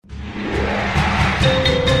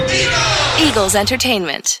Eagles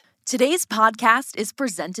Entertainment. Today's podcast is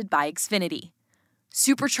presented by Xfinity.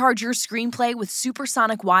 Supercharge your screenplay with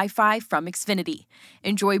supersonic Wi-Fi from Xfinity.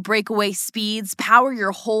 Enjoy breakaway speeds, power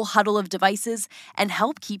your whole huddle of devices, and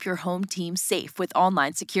help keep your home team safe with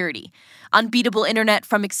online security. Unbeatable internet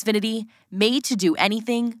from Xfinity, made to do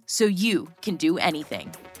anything so you can do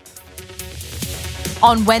anything.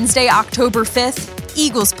 On Wednesday, October 5th,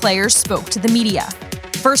 Eagles players spoke to the media.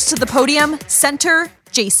 First to the podium, center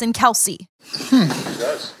Jason Kelce. He does.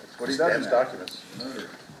 That's what he does. Documents.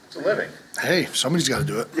 It's a living. Hey, somebody's got to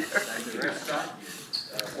do it.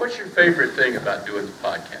 What's your favorite thing about doing the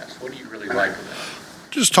podcast? What do you really like about it?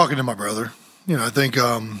 Just talking to my brother. I think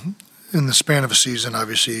in the span of a season,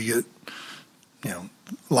 obviously you get,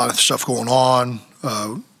 a lot of stuff going on.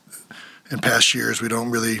 In past years, we don't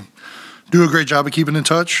really do a great job of keeping in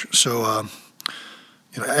touch. So,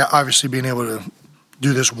 obviously being able to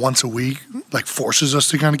do this once a week, forces us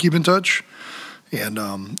to kind of keep in touch. And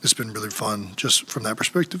it's been really fun just from that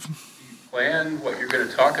perspective. Plan what you're going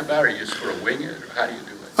to talk about, or you just sort of wing it, or how do you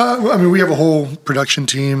do it? We have a whole production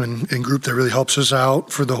team and group that really helps us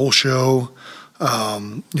out for the whole show.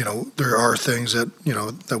 There are things that,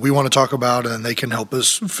 that we want to talk about, and they can help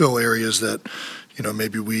us fill areas that,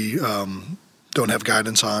 maybe we don't have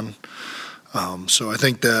guidance on. So I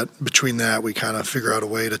think that between that, we kind of figure out a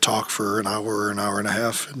way to talk for an hour and a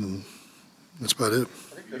half, and that's about it.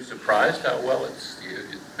 I think you're surprised how well it's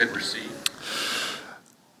been received.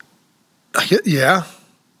 Yeah,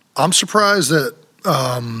 I'm surprised that.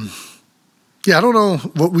 I don't know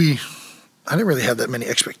I didn't really have that many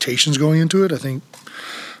expectations going into it, I think,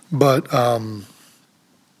 but I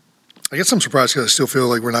guess I'm surprised because I still feel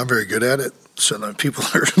like we're not very good at it. So the people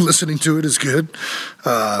that are listening to it is good.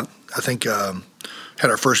 I think had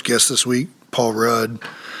our first guest this week, Paul Rudd,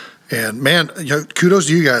 and man, kudos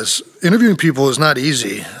to you guys. Interviewing people is not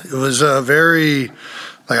easy. It was very.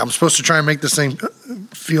 I'm supposed to try and make this thing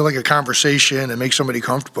feel like a conversation and make somebody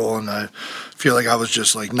comfortable, and I feel like I was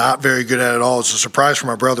just not very good at it all. It's a surprise for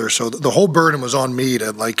my brother, so the whole burden was on me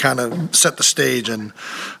to kind of set the stage, and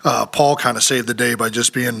Paul kind of saved the day by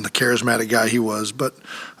just being the charismatic guy he was. But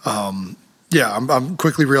I'm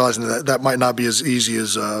quickly realizing that might not be as easy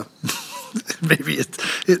as maybe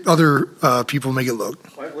other people make it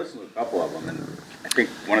look. Well, I've listened to a couple of them, and I think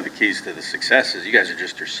one of the keys to the success is you guys are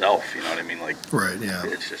just yourself, you know what I mean? Right, yeah.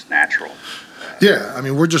 It's just natural.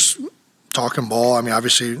 We're just talking ball.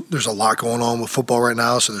 obviously there's a lot going on with football right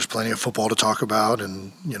now, so there's plenty of football to talk about,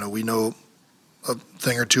 and, we know a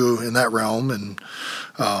thing or two in that realm, and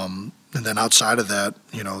then outside of that,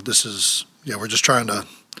 this is, we're just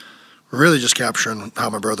really just capturing how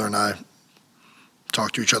my brother and I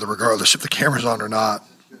talk to each other regardless if the camera's on or not,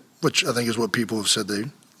 which I think is what people have said they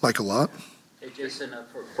like a lot. Hey, Jason,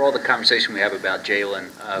 for all the conversation we have about Jalen,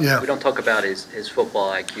 we don't talk about his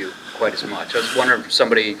football IQ quite as much. I was wondering if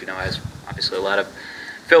somebody, has obviously a lot of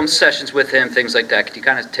film sessions with him, things like that. Could you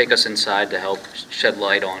kind of take us inside to help shed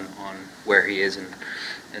light on where he is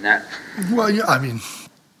and that? Well,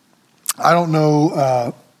 I don't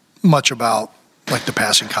know much about the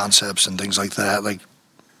passing concepts and things like that.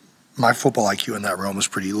 My football IQ in that realm is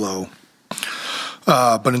pretty low.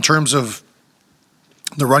 But in terms of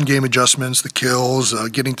the run game adjustments, the kills,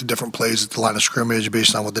 getting to different plays at the line of scrimmage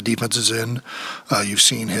based on what the defense is in, you've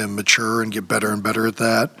seen him mature and get better and better at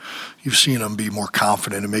that. You've seen him be more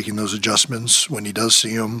confident in making those adjustments when he does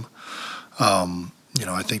see them.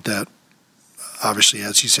 I think that obviously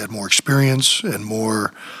as he's had more experience and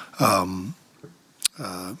more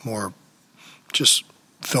just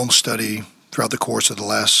film study throughout the course of the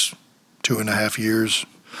last 2.5 years,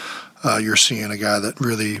 you're seeing a guy that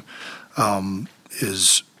really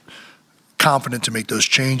is confident to make those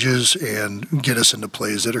changes and get us into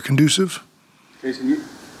plays that are conducive. Jason,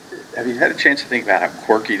 have you had a chance to think about how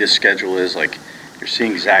quirky this schedule is? You're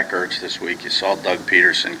seeing Zach Ertz this week. You saw Doug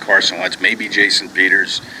Peterson, Carson Wentz, maybe Jason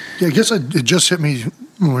Peters. Yeah, I guess it just hit me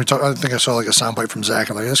when we talked. I think I saw a soundbite from Zach.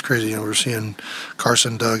 I'm like, that's crazy. We're seeing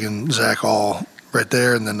Carson, Doug, and Zach all right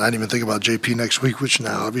there, and then I didn't even think about JP next week, which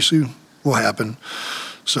now obviously will happen.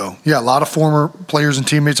 So, a lot of former players and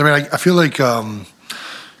teammates. I feel like, at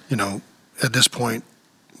this point,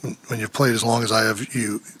 when you've played as long as I have,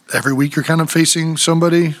 every week you're kind of facing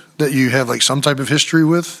somebody that you have some type of history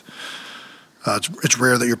with. It's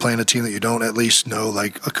rare that you're playing a team that you don't at least know a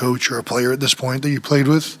coach or a player at this point that you played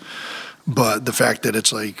with. But the fact that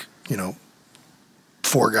it's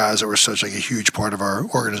 4 guys that were such a huge part of our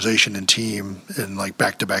organization and team in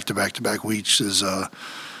back-to-back weeks is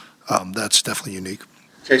that's definitely unique.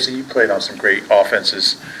 Jason, you played on some great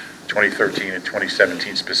offenses. 2013 and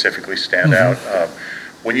 2017 specifically stand out.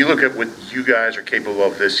 when you look at what you guys are capable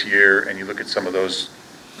of this year, and you look at some of those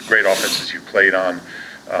great offenses you've played on,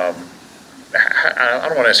 I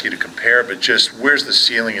don't want to ask you to compare, but just where's the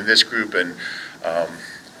ceiling in this group, and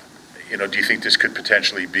do you think this could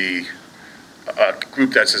potentially be a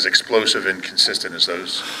group that's as explosive and consistent as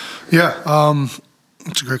those? Yeah,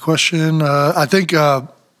 that's a great question. I think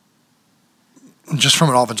just from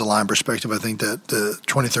an offensive line perspective, I think that the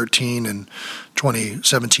 2013 and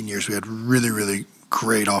 2017 years, we had really, really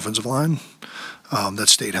great offensive line that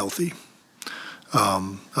stayed healthy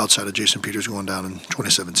outside of Jason Peters going down in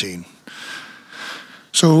 2017.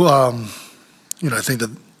 So, I think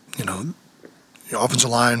that, offensive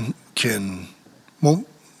line won't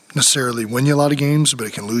necessarily win you a lot of games, but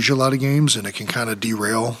it can lose you a lot of games, and it can kind of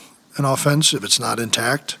derail an offense if it's not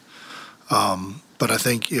intact. But I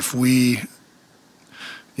think if we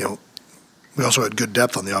also had good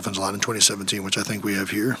depth on the offensive line in 2017, which I think we have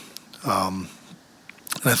here. And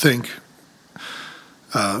I think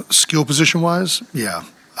skill position-wise, yeah,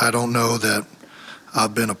 I don't know that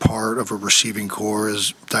I've been a part of a receiving corps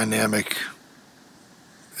as dynamic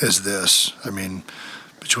as this. I mean,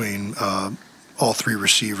 between all three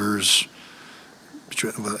receivers,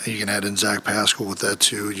 you can add in Zach Pascal with that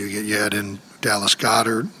too. You add in Dallas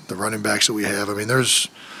Goedert, the running backs that we have. I mean, there's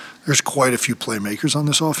quite a few playmakers on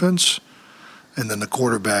this offense. And then the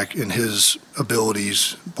quarterback and his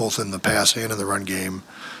abilities, both in the pass and in the run game,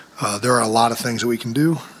 there are a lot of things that we can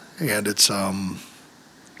do. And it's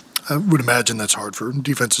I would imagine that's hard for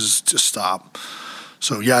defenses to stop.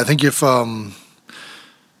 So, yeah, I think if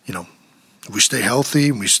we stay healthy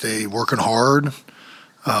and we stay working hard,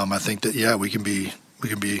 I think that, yeah, we can be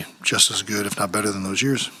just as good, if not better than those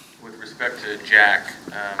years. With respect to Jack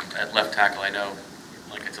at left tackle, I know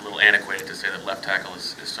it's a little antiquated to say that left tackle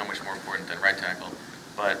is so much more important than right tackle.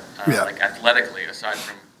 But athletically, aside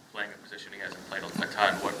from playing a position he hasn't played a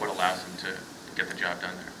ton, what allows him to get the job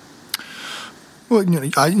done there? Well, if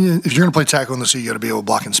you're going to play tackle in the sea, you got to be able to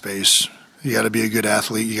block in space. You got to be a good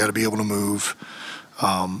athlete. You got to be able to move.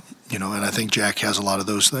 And I think Jack has a lot of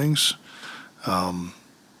those things. And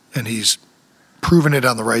he's proven it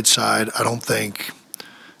on the right side. I don't think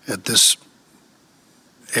at this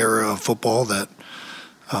era of football that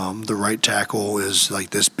the right tackle is like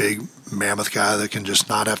this big mammoth guy that can just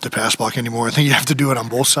not have to pass block anymore. I think you have to do it on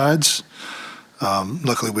both sides.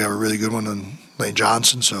 Luckily, we have a really good one in Lane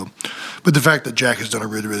Johnson. But the fact that Jack has done a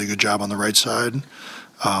really, really good job on the right side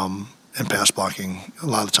and pass blocking, a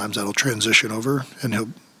lot of times that'll transition over, and he'll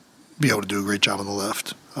be able to do a great job on the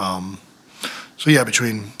left.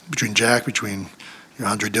 Between Jack, between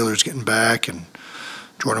Andre Dillard's getting back, and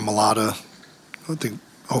Jordan Mailata, I think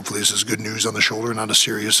hopefully this is good news on the shoulder, not as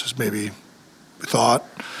serious as maybe we thought.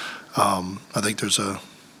 I think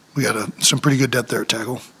we got some pretty good depth there at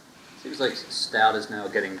tackle. Seems like Stout is now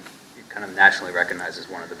getting kind of nationally recognized as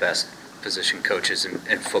one of the best position coaches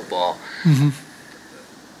in football. Mm-hmm.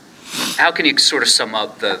 How can you sort of sum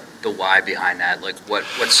up the why behind that? Like what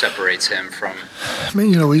separates him from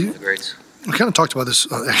the greats? We kind of talked about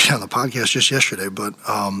this actually on the podcast just yesterday, but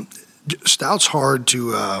Stout's hard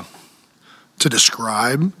to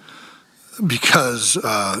describe because,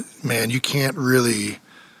 you can't really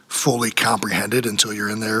fully comprehend it until you're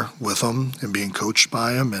in there with him and being coached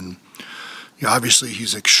by him. And obviously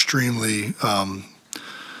he's extremely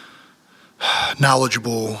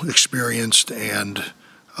knowledgeable, experienced, and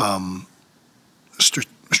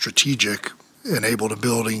strategic and able to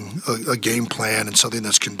building a game plan and something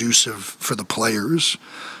that's conducive for the players.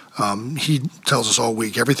 He tells us all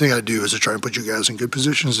week, everything I do is to try and put you guys in good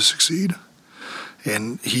positions to succeed.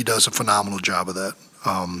 And he does a phenomenal job of that.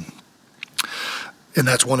 And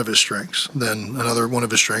that's one of his strengths. Then another one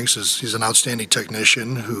of his strengths is he's an outstanding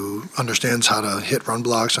technician who understands how to hit run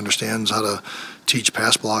blocks, understands how to teach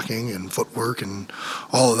pass blocking and footwork and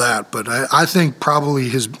all of that. But I think probably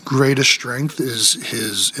his greatest strength is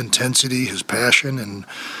his intensity, his passion, and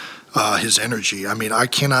his energy. I mean, I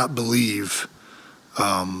cannot believe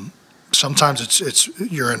sometimes it's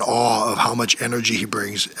you're in awe of how much energy he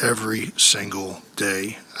brings every single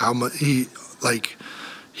day. How much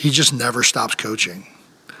he just never stops coaching.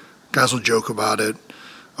 Guys will joke about it.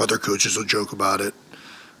 Other coaches will joke about it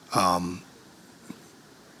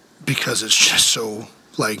because it's just so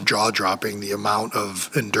jaw-dropping the amount of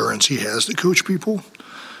endurance he has to coach people.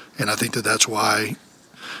 And I think that's why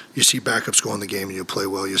you see backups go in the game and you play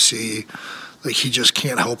well. You see he just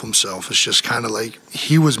can't help himself. It's just kind of like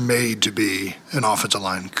he was made to be an offensive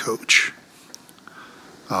line coach.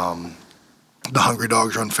 The hungry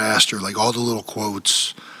dogs run faster, all the little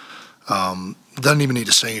quotes. Doesn't even need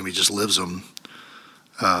to say them, he just lives them.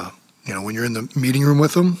 When you're in the meeting room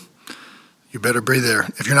with him, you better be there.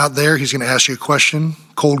 If you're not there, he's going to ask you a question,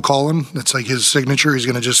 cold calling. It's like his signature. He's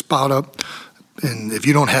going to just spout up. And if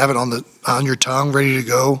you don't have it on your tongue, ready to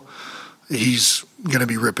go, he's going to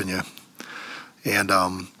be ripping you. And,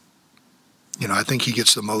 I think he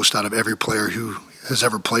gets the most out of every player who has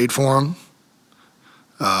ever played for him.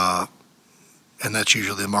 And that's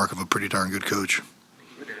usually the mark of a pretty darn good coach.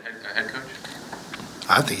 A head coach?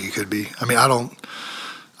 I think he could be.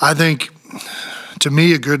 I think, to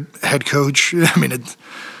me, a good head coach, a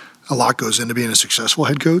lot goes into being a successful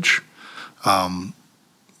head coach.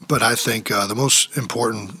 But I think the most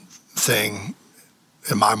important thing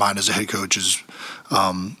in my mind as a head coach is,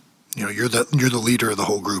 you're the leader of the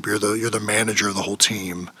whole group. You're the manager of the whole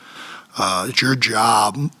team. It's your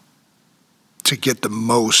job to get the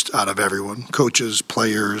most out of everyone, coaches,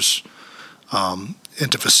 players, and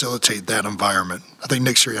to facilitate that environment. I think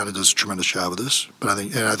Nick Sirianni does a tremendous job of this, but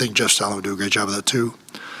I think Jeff Stoutland would do a great job of that too.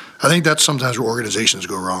 I think that's sometimes where organizations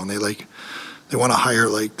go wrong. They want to hire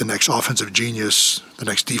like the next offensive genius, the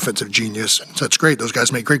next defensive genius. And that's great. Those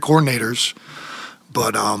guys make great coordinators,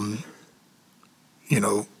 but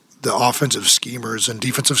the offensive schemers and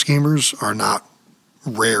defensive schemers are not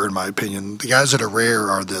rare in my opinion. The guys that are rare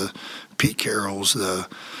are the Pete Carrolls, the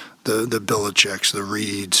Belichicks, the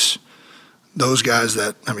Reeds. Those guys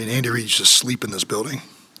that, Andy Reid's just asleep in this building.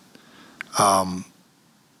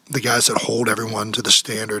 The guys that hold everyone to the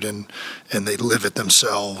standard and they live it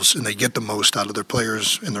themselves and they get the most out of their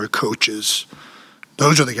players and their coaches.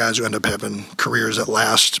 Those are the guys who end up having careers that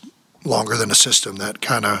last longer than a system that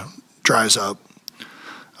kind of dries up.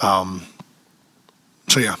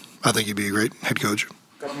 I think he'd be a great head coach.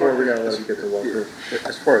 Before we gotta let him get to Walker.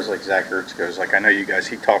 As far as like Zach Ertz goes, I know you guys,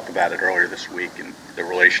 he talked about it earlier this week and the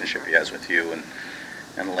relationship he has with you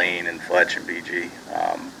and Lane and Fletch and BG.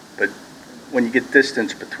 But when you get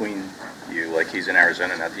distance between you, like he's in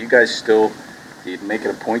Arizona now, do you make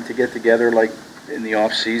it a point to get together like in the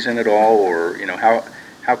off season at all, or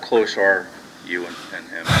how close are you and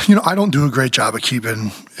him? I don't do a great job of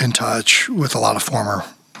keeping in touch with a lot of former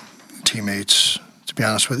teammates. To be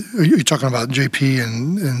honest with you, are you talking about JP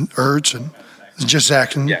and Ertz and just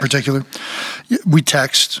Zach in particular? We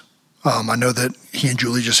text. I know that he and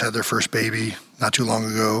Julie just had their first baby not too long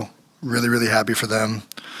ago. Really, really happy for them.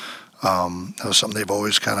 That was something they've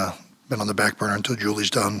always kind of been on the back burner until Julie's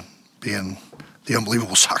done being the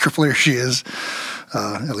unbelievable soccer player she is,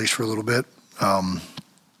 at least for a little bit. So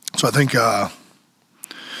I think,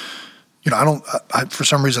 for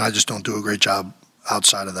some reason, I just don't do a great job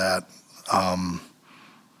outside of that.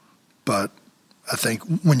 But I think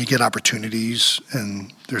when you get opportunities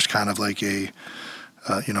and there's kind of like if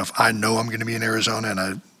I know I'm going to be in Arizona and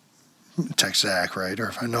I text Zach, right? Or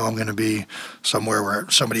if I know I'm going to be somewhere where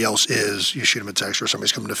somebody else is, you shoot him a text, or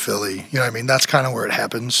somebody's coming to Philly. That's kind of where it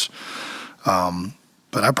happens.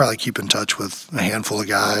 But I probably keep in touch with a handful of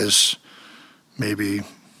guys, maybe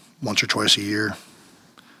once or twice a year.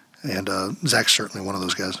 And Zach's certainly one of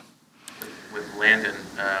those guys. With Landon,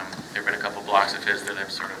 there have been a couple blocks of his that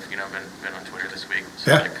have sort of, been on Twitter this week.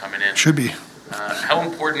 So like coming in. Should be. How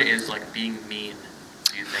important is being mean,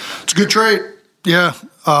 do you think? It's a good trait. Yeah.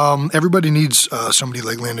 Everybody needs somebody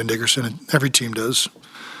like Landon Dickerson, and every team does.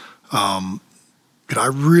 I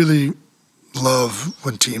really love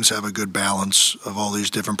when teams have a good balance of all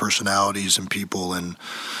these different personalities and people, and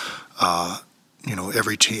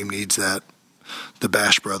every team needs that. The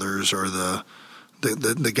Bash Brothers or the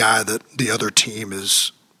guy that the other team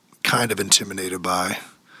is kind of intimidated by.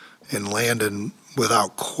 And Landon,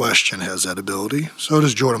 without question, has that ability. So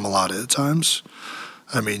does Jordan Mailata at times.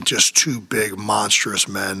 Just two big, monstrous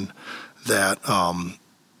men that,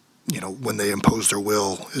 when they impose their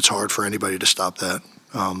will, it's hard for anybody to stop that.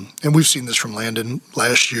 And we've seen this from Landon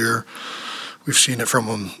last year. We've seen it from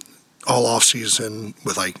him all offseason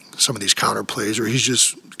with some of these counter plays where he's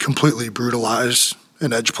just completely brutalized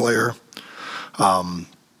an edge player. The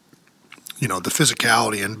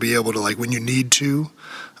physicality and be able to, when you need to,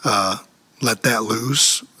 let that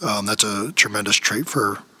loose. That's a tremendous trait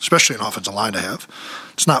for, especially an offensive line to have.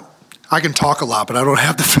 It's not, I can talk a lot, but I don't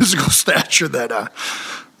have the physical stature that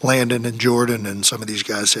Landon and Jordan and some of these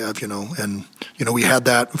guys have, And, we had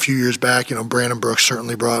that a few years back. Brandon Brooks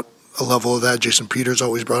certainly brought a level of that. Jason Peters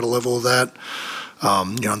always brought a level of that.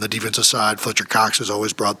 On the defensive side, Fletcher Cox has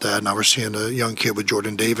always brought that. Now we're seeing a young kid with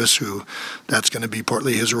Jordan Davis, who that's going to be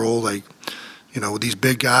partly his role. With these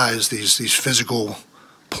big guys, these physical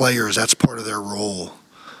players, that's part of their role.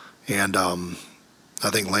 And I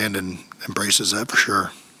think Landon embraces that for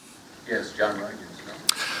sure. Yes, John Ryan.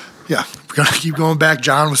 Yeah, we're going to keep going back.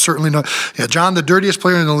 John was certainly not. Yeah, John, the dirtiest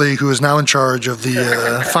player in the league, who is now in charge of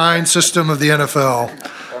the fine system of the NFL.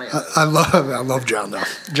 I love John, though.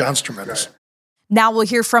 John's tremendous. Now we'll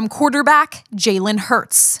hear from quarterback Jalen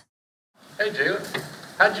Hurts. Hey, Jalen.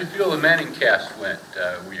 How'd you feel the Manning cast went?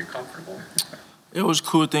 Were you comfortable? It was a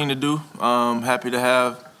cool thing to do. Happy they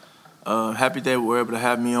were able to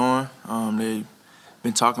have me on. They've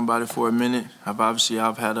been talking about it for a minute.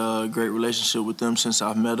 I've had a great relationship with them since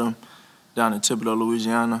I've met them down in Thibodaux,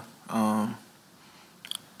 Louisiana.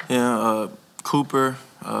 Cooper,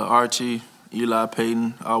 Archie, Eli,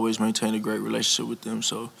 Peyton, I always maintained a great relationship with them,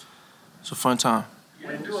 so it's a fun time. You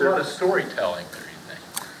didn't do a lot of storytelling or anything.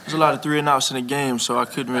 There's a lot of 3-and-outs in the game, so I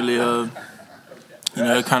couldn't really,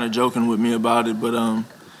 they're kind of joking with me about it, but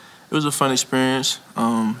it was a fun experience.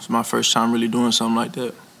 It's my first time really doing something like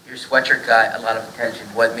that. Your sweatshirt got a lot of attention.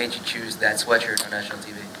 What made you choose that sweatshirt on national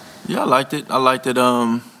TV? Yeah, I liked it.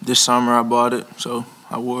 This summer I bought it, so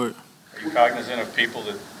I wore it. Are you cognizant of people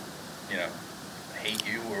that, hate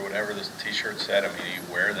you or whatever this T-shirt said? I mean, do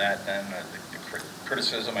you wear that then? The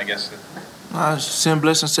criticism, I guess. Send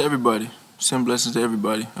blessings to everybody. Send blessings to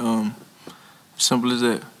everybody. Simple as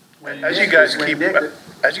that. As you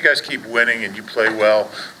guys keep winning and you play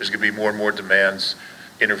well, there's going to be more and more demands,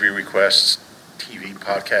 interview requests, TV,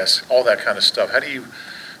 podcasts, all that kind of stuff. How do you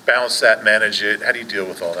balance that, manage it? How do you deal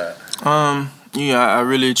with all that? I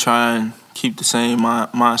really try and keep the same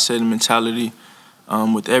mindset and mentality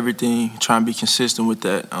with everything, try and be consistent with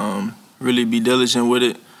that. Really be diligent with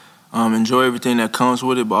it, enjoy everything that comes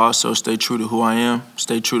with it, but also stay true to who I am,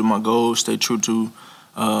 stay true to my goals, stay true to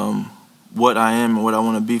what I am and what I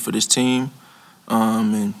want to be for this team.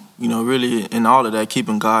 And, really in all of that,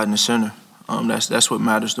 keeping God in the center. That's what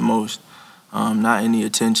matters the most. Not any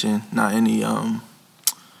attention, not any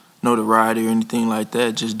notoriety or anything like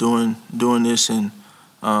that. Just doing this and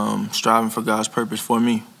striving for God's purpose for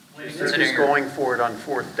me. He's going for it on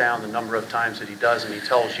fourth down the number of times that he does, and he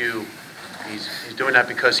tells you he's doing that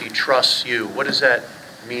because he trusts you. What does that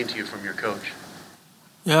mean to you from your coach?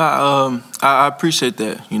 Yeah, I appreciate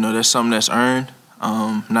that. That's something that's earned,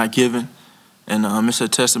 not given, and it's a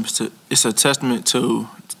testament to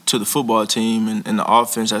the football team and the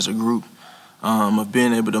offense as a group of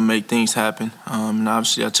being able to make things happen. And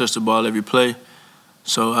obviously, I touch the ball every play,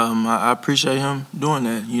 so I appreciate him doing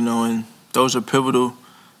that. And those are pivotal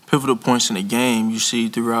points in the game. You see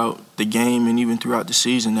throughout the game and even throughout the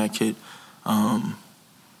season that could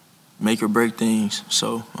make or break things.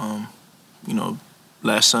 So,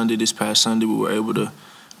 this past Sunday, we were able to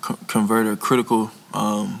convert a critical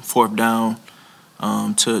fourth down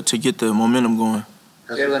to get the momentum going.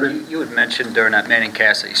 Jalen, you had mentioned during that Manning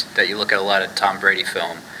cast that you look at a lot of Tom Brady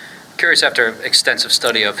film. Curious, after extensive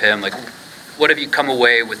study of him, what have you come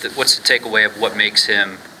away with? What's the takeaway of what makes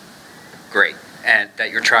him great and that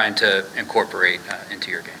you're trying to incorporate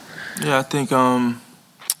into your game? Yeah, I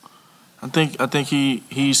think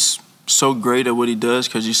he's so great at what he does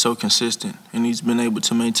because he's so consistent, and he's been able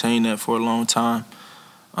to maintain that for a long time.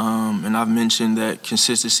 And I've mentioned that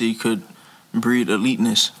consistency could breed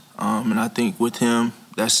eliteness, and I think with him,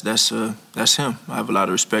 that's him. I have a lot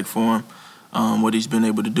of respect for him, what he's been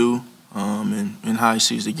able to do, and how he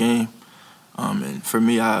sees the game. And for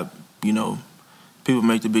me, people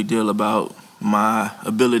make the big deal about my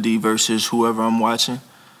ability versus whoever I'm watching.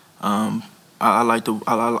 I like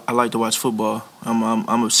to watch football.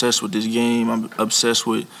 I'm obsessed with this game. I'm obsessed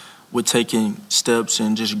with taking steps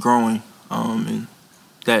and just growing. And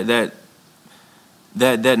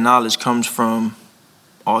that knowledge comes from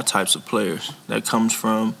all types of players. That comes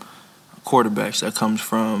from quarterbacks. That comes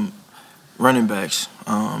from running backs.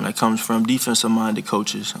 That comes from defensive-minded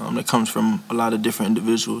coaches. That comes from a lot of different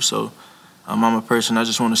individuals. So I'm a person, I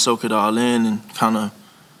just want to soak it all in and kind of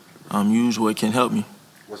use what can help me.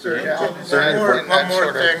 One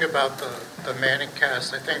more thing about the Manning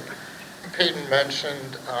cast. I think Peyton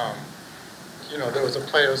mentioned, there was a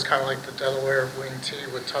play that was kind of like the Delaware wing tee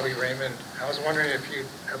with Tubby Raymond. I was wondering if you'd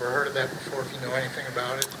ever heard of that before, if you know anything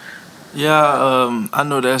about it. Yeah, I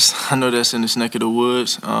know that's in this neck of the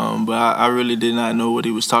woods, but I really did not know what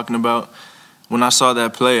he was talking about. When I saw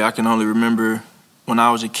that play, I can only remember when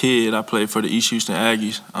I was a kid, I played for the East Houston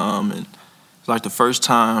Aggies, and it's like the first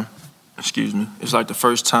time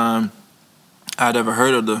I'd ever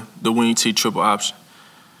heard of the wing tee triple option,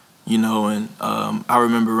 and I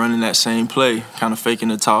remember running that same play, kind of faking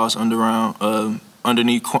the toss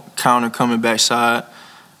underneath counter coming backside.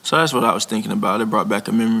 So that's what I was thinking about. It brought back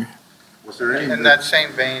a memory. Was there any in that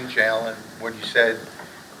same vein, Jalen, when you said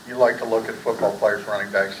you like to look at football players,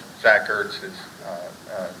 running backs, Zach Ertz is,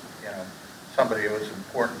 somebody who was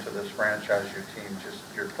important to this franchise, your team, just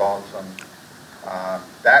your thoughts on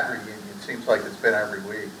that reunion? It seems like it's been every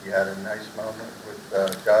week. You had a nice moment with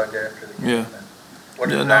Doug after the game. Yeah.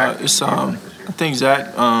 I think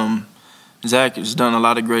Zach has done a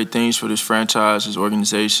lot of great things for this franchise, his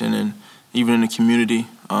organization, and even in the community.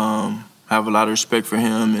 I have a lot of respect for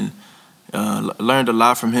him and learned a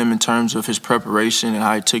lot from him in terms of his preparation and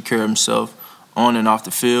how he took care of himself on and off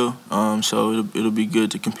the field. So it'll be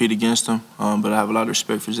good to compete against him, but I have a lot of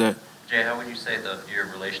respect for Zach. Jay, how would you say your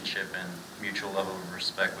relationship and mutual level of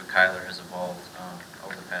respect with Kyler has evolved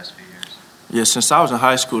over the past few years? Yeah, since I was in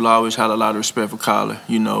high school, I always had a lot of respect for Kyler.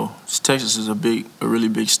 You know, Texas is a really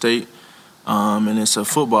big state, and it's a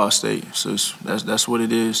football state, so that's what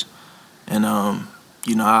it is. And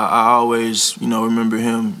you know, I always remember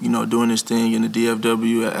him doing his thing in the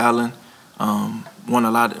DFW at Allen.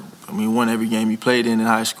 Won every game he played in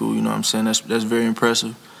high school. You know what I'm saying? That's very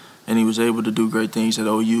impressive. And he was able to do great things at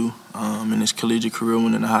OU in his collegiate career,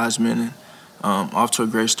 winning the Heisman, and off to a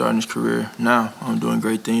great start in his career. Now I'm doing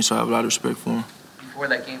great things, so I have a lot of respect for him. Before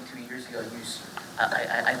that game 2 years ago,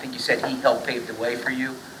 I think you said he helped pave the way for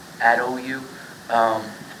you at OU.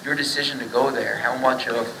 Your decision to go there, how much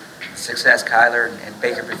of success Kyler and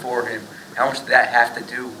Baker before him, how much did that have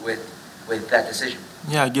to do with that decision?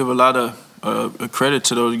 Yeah, I give a lot of credit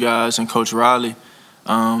to those guys and Coach Riley.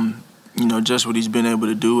 Just what he's been able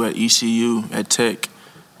to do at ECU, at Tech,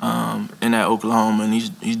 and at Oklahoma, and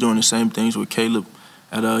he's doing the same things with Caleb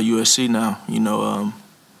at USC now.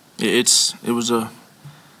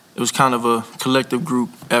 It was kind of a collective group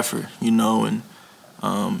effort, and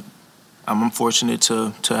I'm fortunate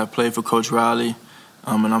to have played for Coach Riley,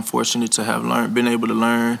 and I'm fortunate to have been able to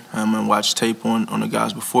learn and watch tape on the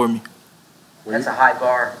guys before me. That's a high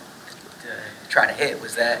bar to try to hit.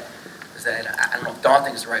 Was that I don't know if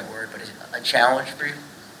daunting is the right word, but is it a challenge for you?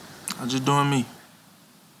 I'm just doing me.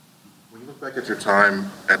 When you look back at your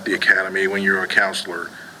time at the academy when you were a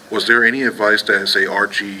counselor, was there any advice that, say,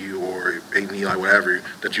 Archie or Peyton Eli, whatever,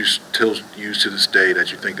 that you still use to this day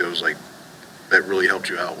that you think that really helped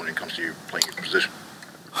you out when it comes to you playing your position?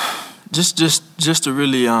 Just to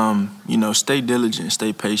really, stay diligent,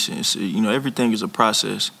 stay patient. Everything is a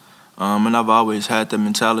process, and I've always had that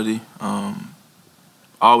mentality.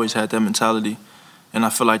 And I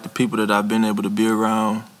feel like the people that I've been able to be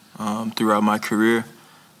around throughout my career,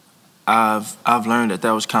 I've learned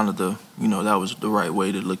that was kind of that was the right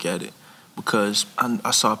way to look at it, because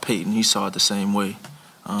I saw Peyton, he saw it the same way.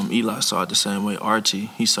 Eli saw it the same way.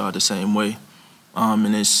 Archie, he saw it the same way.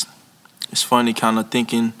 And it's funny kind of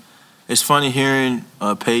thinking, it's funny hearing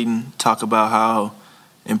Peyton talk about how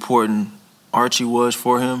important Archie was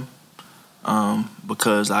for him,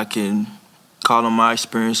 because I can call on my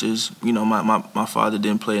experiences. My father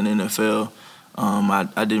didn't play in the NFL.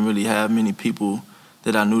 I didn't really have many people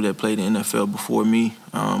that I knew that played in the NFL before me.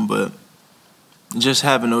 But just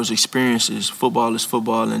having those experiences, football is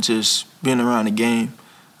football, and just being around the game,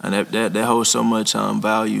 and that holds so much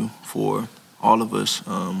value for all of us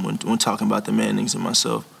when talking about the Mannings and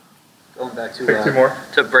myself. Going back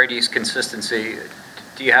to Brady's consistency,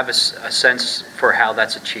 do you have a sense for how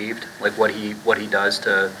that's achieved? Like what he does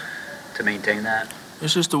to maintain that?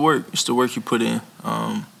 It's just the work. It's the work you put in.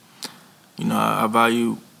 I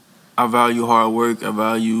value hard work. I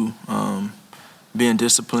value being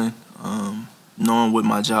disciplined, knowing what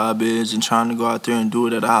my job is, and trying to go out there and do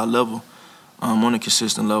it at a high level, on a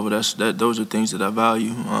consistent level. Those are things that I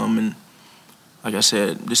value. And like I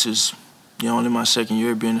said, this is only my second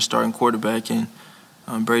year being a starting quarterback, and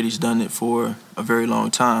Brady's done it for a very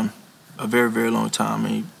long time, a very, very long time. I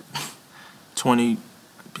mean, 20.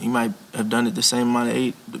 He might have done it the same amount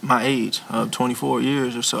of my age, 24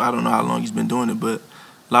 years or so. I don't know how long he's been doing it, but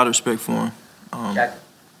a lot of respect for him.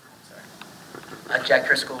 Jack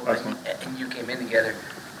Driscoll and you came in together.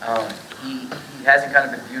 He hasn't kind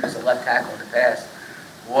of been viewed as a left tackle in the past.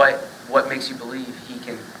 What makes you believe he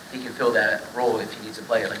can fill that role if he needs to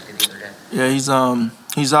play it like he did the other day? Yeah,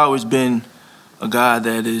 he's always been a guy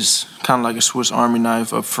that is kind of like a Swiss Army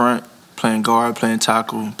knife up front, playing guard, playing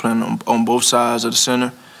tackle, playing on both sides of the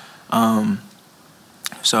center.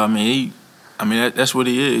 That's what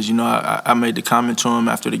he is. I made the comment to him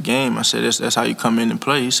after the game. I said, that's how you come in and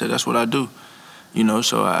play. He said, that's what I do.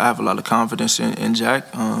 So I have a lot of confidence in Jack,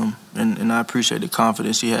 and I appreciate the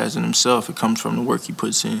confidence he has in himself. It comes from the work he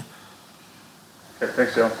puts in.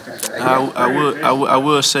 Thanks, Joe. I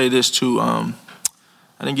will say this too. I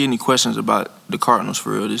didn't get any questions about the Cardinals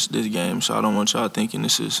for real this game, so I don't want y'all thinking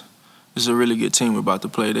this is a really good team we're about to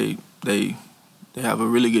play. They have a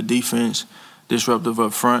really good defense, disruptive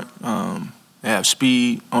up front. They have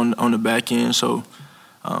speed on the back end, so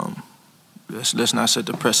let's not set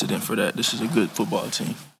the precedent for that. This is a good football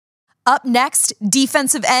team. Up next,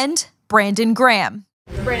 defensive end Brandon Graham.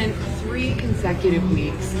 Brandon, 3 consecutive consecutive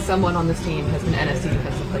weeks, someone on this team has been NFC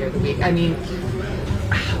Defensive Player of the Week. I mean,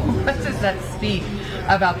 what does that speak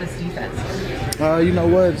about this defense? You know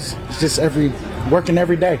what? It's just working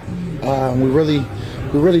every day. We're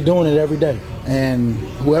really doing it every day, and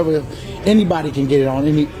anybody can get it on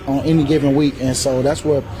any given week, and so that's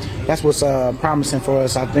what's promising for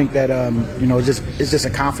us. I think that it's just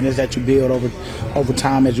a confidence that you build over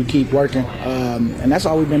time as you keep working, and that's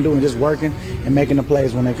all we've been doing, just working and making the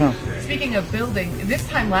plays when they come. Speaking of building, this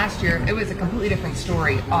time last year it was a completely different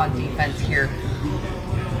story on defense here.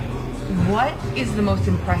 What is the most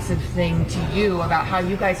impressive thing to you about how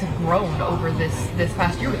you guys have grown over this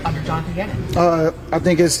past year under Jonathan Gannon? I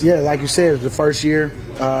think it's, like you said, it's the first year.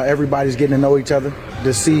 Everybody's getting to know each other,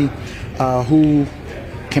 to see who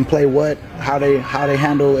can play what, how they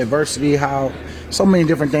handle adversity, so many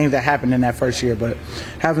different things that happen in that first year. But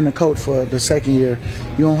having a coach for the second year,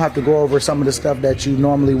 you don't have to go over some of the stuff that you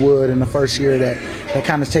normally would in the first year that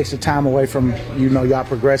kind of takes the time away from, y'all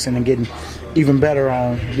progressing and getting even better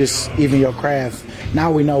on just even your craft.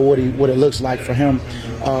 Now we know what it looks like for him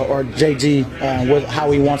or JG,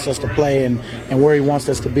 how he wants us to play and where he wants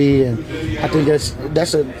us to be. And I think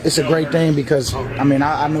it's a great thing because, I mean,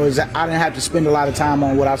 I know I didn't have to spend a lot of time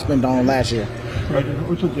on what I spent on last year. Right.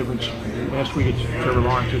 What's the difference? Last week it's Trevor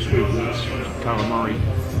Lawrence, this week it's Kyler Murray.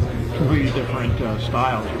 Completely different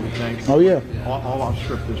styles, you would think. Oh, yeah. All off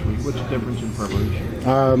script this week. What's the difference in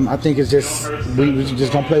preparation? I think it's just, we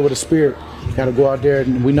just going to play with a spirit. Got to go out there,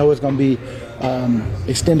 and we know it's going to be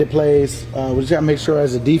extended plays. We just got to make sure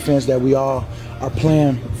as a defense that we all are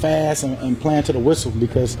playing fast and playing to the whistle,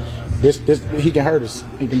 because he can hurt us.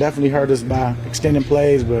 He can definitely hurt us by extending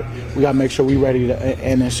plays, but we got to make sure we're ready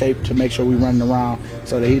and in shape to make sure we're running around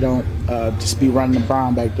so that he don't just be running the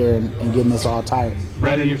brown back there and getting us all tired.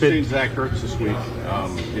 Brandon, you've seen Zach Ertz this week.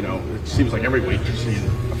 It seems like every week you're seeing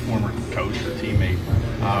a former coach or teammate.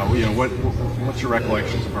 What's your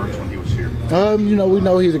recollections of Ertz when he was here? We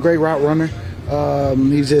know he's a great route runner.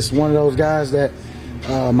 He's just one of those guys that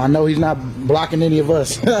I know he's not blocking any of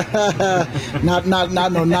us. not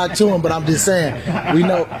to him, but I'm just saying we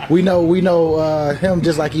know him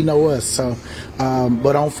just like he know us. So,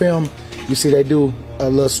 but on film, you see they do a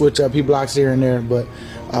little switch up. He blocks here and there, but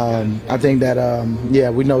I think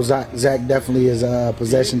that we know Zach definitely is a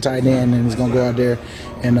possession tight end, and he's gonna go out there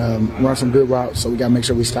and run some good routes. So we gotta make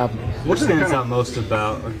sure we stop him. What stands out most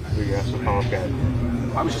about?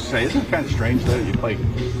 I was just saying, isn't it kind of strange that you play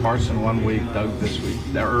Carson one week, Doug this week,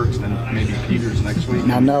 Ertz, then maybe Peters next week?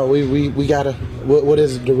 I know we gotta. What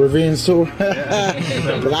is it, the revenge tour?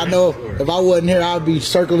 But I know if I wasn't here, I'd be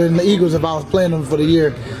circling the Eagles if I was playing them for the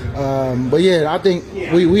year. But yeah, I think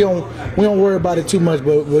we don't worry about it too much.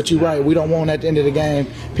 But you're right, we don't want at the end of the game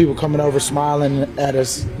people coming over smiling at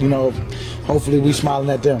us. Hopefully we smiling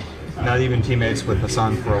at them. Now that you've been teammates with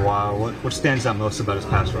Hassan for a while, what stands out most about his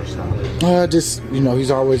pass rush style? He's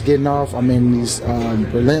always getting off. I mean, he's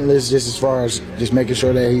relentless just as far as just making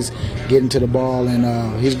sure that he's getting to the ball,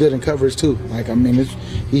 and he's good in coverage too.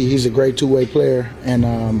 He's a great two-way player, and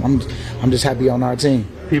I'm just happy on our team.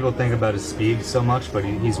 People think about his speed so much, but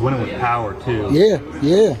he's winning with power too.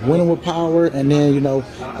 Yeah, winning with power, and then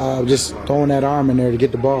just throwing that arm in there to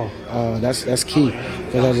get the ball. That's key,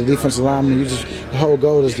 because as a defensive lineman, the whole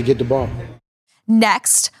goal is to get the ball.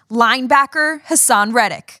 Next, linebacker Hassan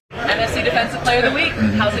Reddick. NFC Defensive Player of the Week.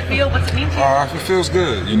 How's it feel? What's it mean to you? It feels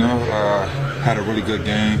good. Had a really good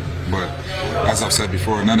game, but as I've said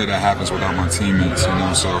before, none of that happens without my teammates.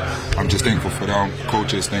 So I'm just thankful for them.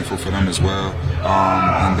 Coach is thankful for them as well,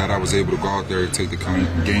 and that I was able to go out there, take the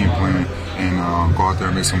game plan, and go out there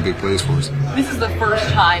and make some big plays for us. This is the first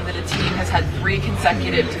time that a team has had 3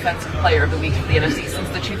 consecutive Defensive Player of the Week for the NFC since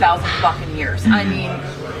the 2000 Buccaneers. I mean,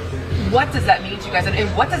 what does that mean to you guys,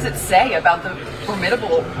 and what does it say about the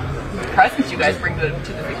formidable presence you guys bring to the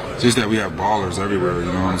field? Just that we have ballers everywhere,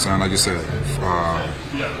 you know what I'm saying? Like you said,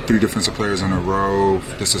 3 defensive players in a row.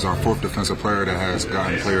 This is our 4th defensive player that has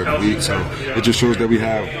gotten Player of the Week. So it just shows that we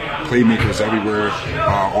have playmakers everywhere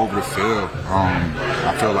over the field.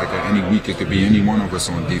 I feel like at any week it could be any one of us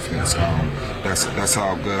on defense. That's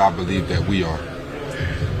how good I believe that we are.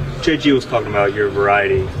 JG was talking about your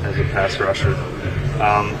variety as a pass rusher.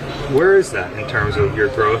 Where is that in terms of your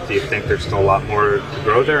growth? Do you think there's still a lot more to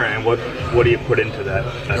grow there, and what do you put into that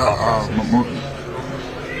thought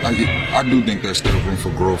process? I do think there's still room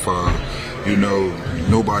for growth.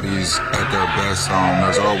 Nobody's at their best.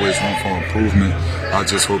 There's always room for improvement. I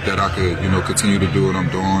just hope that I could, continue to do what I'm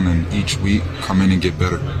doing, and each week come in and get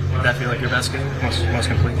better. Did that feel like your best game, most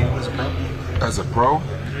complete game as a pro? As a pro?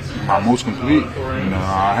 My most complete,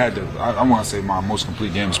 I want to say my most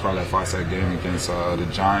complete game is probably that 5-sack game against the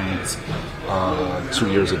Giants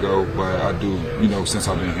 2 years ago. But I do, since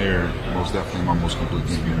I've been here, most definitely my most complete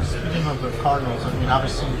game. Speaking of the Cardinals, I mean,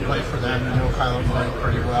 obviously you play for them, you know Kyler Murray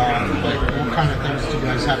pretty well. Like, what kind of things do you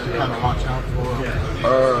guys have to kind of watch out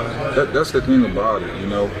for? That's the thing about it,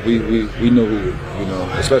 we know who,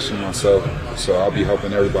 especially myself, so I'll be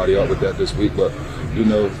helping everybody out with that this week, but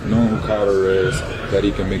knowing who Kyler is, that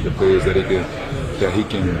he can make the plays, that he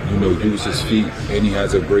can use his feet, and he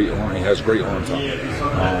has great arm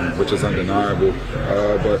talent, which is undeniable.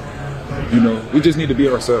 But we just need to be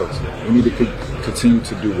ourselves. We need to continue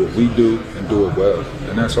to do what we do and do it well,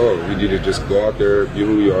 and that's all. We need to just go out there, be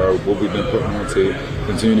who we are, what we've been putting on tape,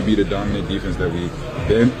 continue to be the dominant defense that we've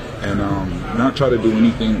been, and not try to do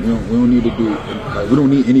anything. We don't need to do. We don't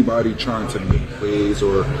need anybody trying to make plays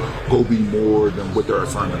or go be more than what their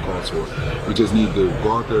assignment calls for. We just need to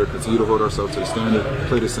go out there, continue to hold ourselves to the standard,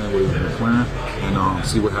 play the same way we've been playing, and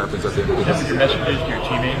see what happens at the end of the game. Your message is to your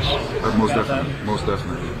teammates. Most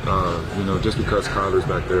definitely. Just because Kyler's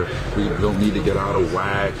back there, we don't need to get out of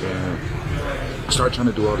whack and start trying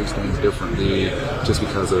to do all these things differently just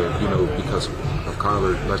because of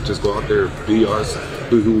Kyler. Let's just go out there, be us,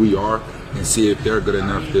 be who we are, and see if they're good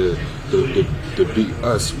enough to beat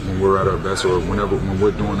us when we're at our best, or when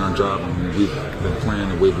we're doing our job and when we've been playing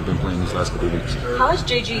the way we've been playing these last couple of weeks. How has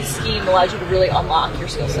JG's scheme allowed you to really unlock your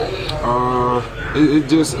skill set?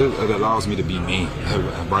 It allows me to be me,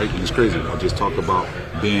 right? And it's crazy. I just talk about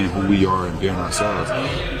being who we are and being ourselves.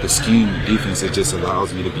 The scheme, defense, it just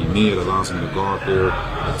allows me to be me. It allows me to go out there,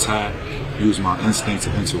 attack, use my instincts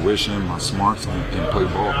and intuition, my smarts, and play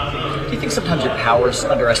ball. Do you think sometimes your power's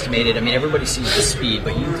underestimated? I mean, everybody sees the speed,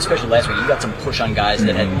 but you, especially last week, you got some push on guys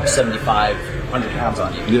that had 75, 100 pounds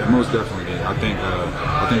on you. Yeah, most definitely. I think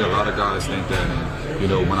a lot of guys think that, and,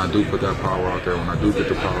 when I do put that power out there, when I do get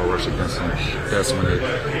the power rush against them, that's when it,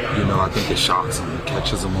 I think it shocks them, it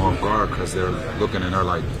catches them off guard, because they're looking and they're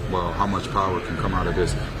like, well, how much power can come out of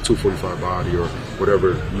this 245 body, or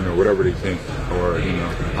whatever, whatever they think, or,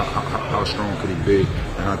 how strong could he be?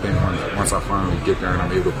 And I think once I finally get there and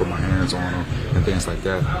I'm able to put my hands on him and things like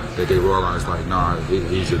that, that they realize, like, nah,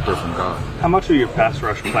 he's a different guy. How much of your pass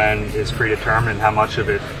rush plan is predetermined, and how much of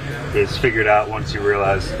it is figured out once you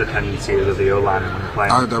realize the tendencies of the O-line when you're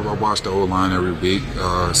playing? I watch the O-line every week,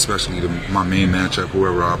 especially my main matchup,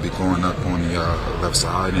 whoever I'll be going up on the left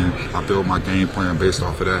side, and I build my game plan based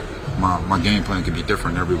off of that. My game plan can be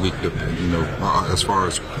different every week, as far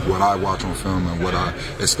as what I watch on film and what I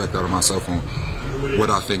expect out of myself on what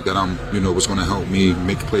I think that I'm, what's going to help me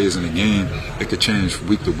make plays in the game. It could change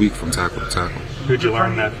week to week from tackle to tackle. Who'd you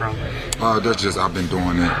learn that from? That's just, I've been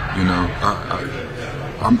doing it,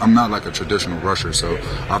 I'm not like a traditional rusher, so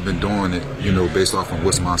I've been doing it, based off of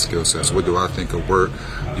what's my skill sets. What do I think will work?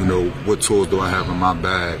 What tools do I have in my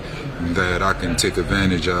bag that I can take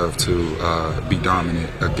advantage of to be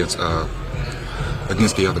dominant against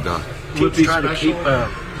the other guy. Teams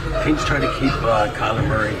trying to keep Kyler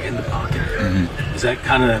Murray in the pocket. Mm-hmm.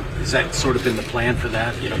 Is that sort of been the plan for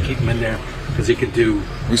that? Keep him in there because he can do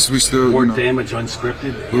we still, more damage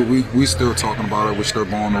unscripted. We still talking about it. We're still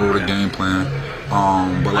going over the game plan.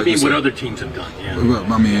 But like what other teams have done. Yeah.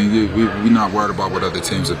 We're not worried about what other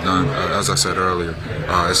teams have done. As I said earlier,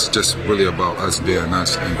 it's just really about us being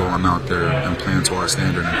us and going out there and playing to our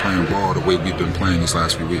standard and playing ball the way we've been playing these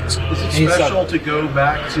last few weeks. Is it special to go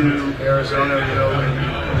back to Arizona,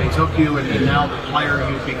 when they took you, and now the player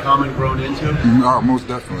you've become and grown into? Most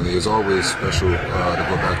definitely. It's always special to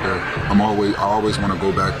go back there. I always want to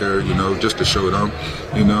go back there, just to show them,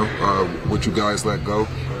 what you guys let go.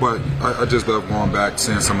 But I just love going back,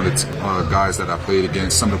 seeing some of the guys that I played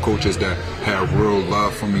against, some of the coaches that had real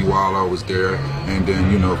love for me while I was there, and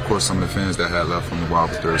then, of course, some of the fans that had love for me while I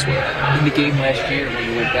was there as well. In the game last year when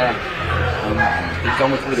you went back, you're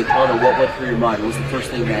going through the tunnel, what went through your mind? What was the first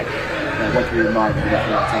thing that went through your mind when you went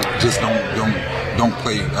through that tunnel? Just don't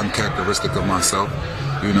play uncharacteristic of myself.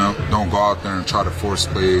 Don't go out there and try to force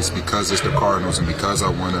plays because it's the Cardinals and because I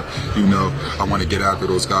want to get after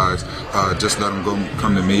those guys. Just let them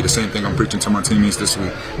come to me. The same thing I'm preaching to my teammates this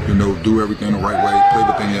week. Do everything the right way, play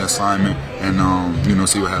within your assignment, and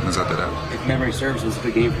see what happens after that. If memory serves, it was a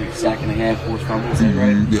big game for you. Sack and a half, forced fumbles,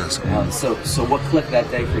 right? Yes. So what clicked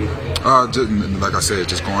that day for you? Just like I said,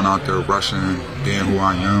 just going out there, rushing, being who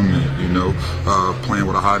I am, and playing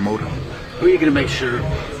with a high motive. Who are you going to make sure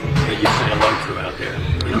that you say hello to out there?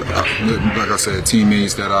 Like I said,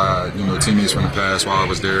 teammates teammates from the past while I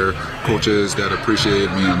was there, coaches that appreciated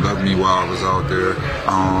me and loved me while I was out there,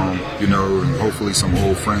 and hopefully some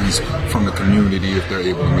old friends from the community if they're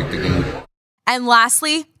able to make the game. And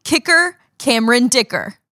lastly, kicker Cameron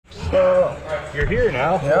Dicker. So you're here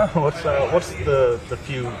now. Yeah. What's the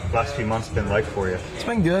last few months been like for you? It's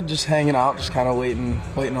been good. Just hanging out, just kind of waiting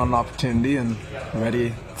on an opportunity and ready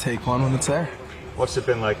to take one when it's there. What's it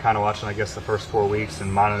been like, kind of watching, I guess, the first 4 weeks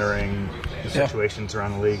and monitoring the situations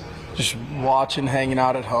around the league? Just watching, hanging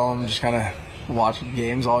out at home, just kind of watching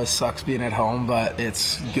games. Always sucks being at home, but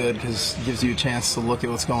it's good because it gives you a chance to look at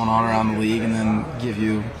what's going on around the league and then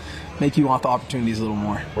make you want the opportunities a little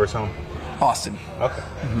more. Where's home? Austin. Okay.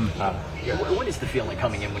 Mm-hmm. What is the feeling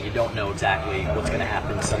coming in when you don't know exactly what's going to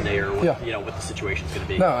happen Sunday or what the situation's going to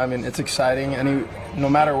be? No, I mean, it's exciting. No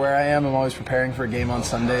matter where I am, I'm always preparing for a game on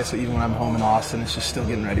Sunday, so even when I'm home in Austin, it's just still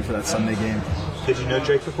getting ready for that Sunday game. Did you know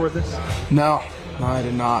Jake before this? No, I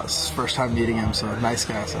did not. It's his first time meeting him, so nice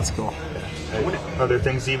guy, so that's cool. Are there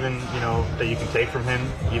things even, that you can take from him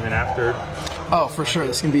even after? Oh, for sure.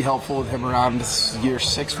 This can be helpful with him around. This is year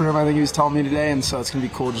 6 for him, I think he was telling me today, and so it's going to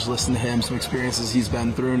be cool just listen to him, some experiences he's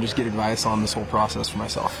been through, and just get advice on this whole process for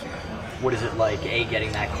myself. What is it like, A,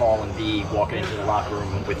 getting that call, and B, walking into the locker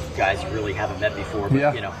room with guys you really haven't met before, but,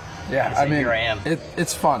 here I am.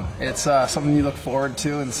 It's fun. It's something you look forward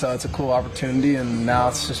to, and so it's a cool opportunity, and now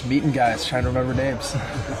it's just meeting guys, trying to remember names.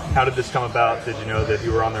 How did this come about? Did you know that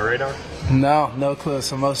you were on their radar? No clue.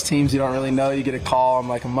 So most teams you don't really know. You get a call on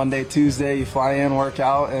like a Monday, Tuesday, you fly in, work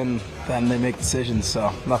out, and then they make decisions,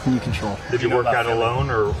 so nothing you control. Did you work out alone,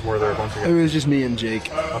 or were there a bunch of guys? It was just me and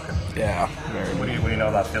Jake. Okay. Yeah. What do you know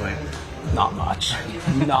about Philly? Not much.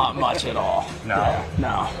 Not much at all. No? Yeah,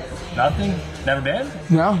 no. Nothing? Never been?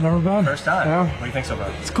 No, never been. First time? Yeah. What do you think so far?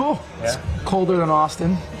 It's cool. Yeah? It's colder than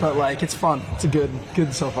Austin, but it's fun. It's a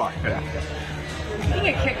good so far. Good. Yeah.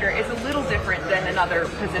 Being a kicker is a little different than another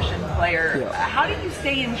position player. Yeah. How do you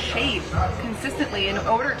stay in shape consistently in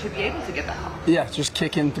order to be able to get that help? Yeah, just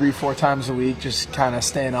kicking 3-4 times a week, just kind of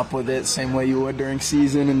staying up with it, same way you would during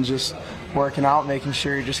season, and just working out, making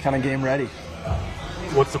sure you're just kind of game ready.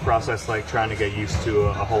 What's the process like trying to get used to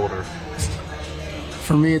a holder?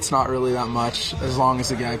 For me, it's not really that much. As long as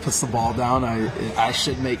the guy puts the ball down, I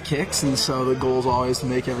should make kicks, and so the goal is always to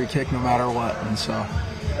make every kick no matter what, and so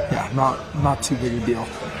yeah, not too big a deal.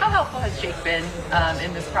 How helpful has Jake been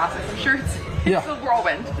in this process? I'm sure it's a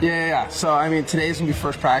whirlwind. Yeah. So today's gonna be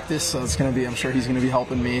first practice, so I'm sure he's gonna be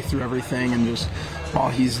helping me through everything and just while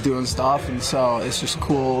he's doing stuff, and so it's just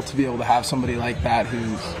cool to be able to have somebody like that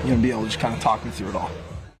who's gonna be able to just kind of talk me through it all.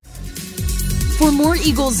 For more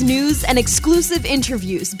Eagles news and exclusive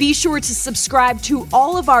interviews, be sure to subscribe to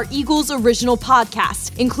all of our Eagles original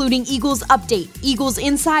podcasts, including Eagles Update, Eagles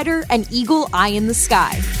Insider, and Eagle Eye in the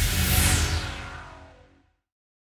Sky.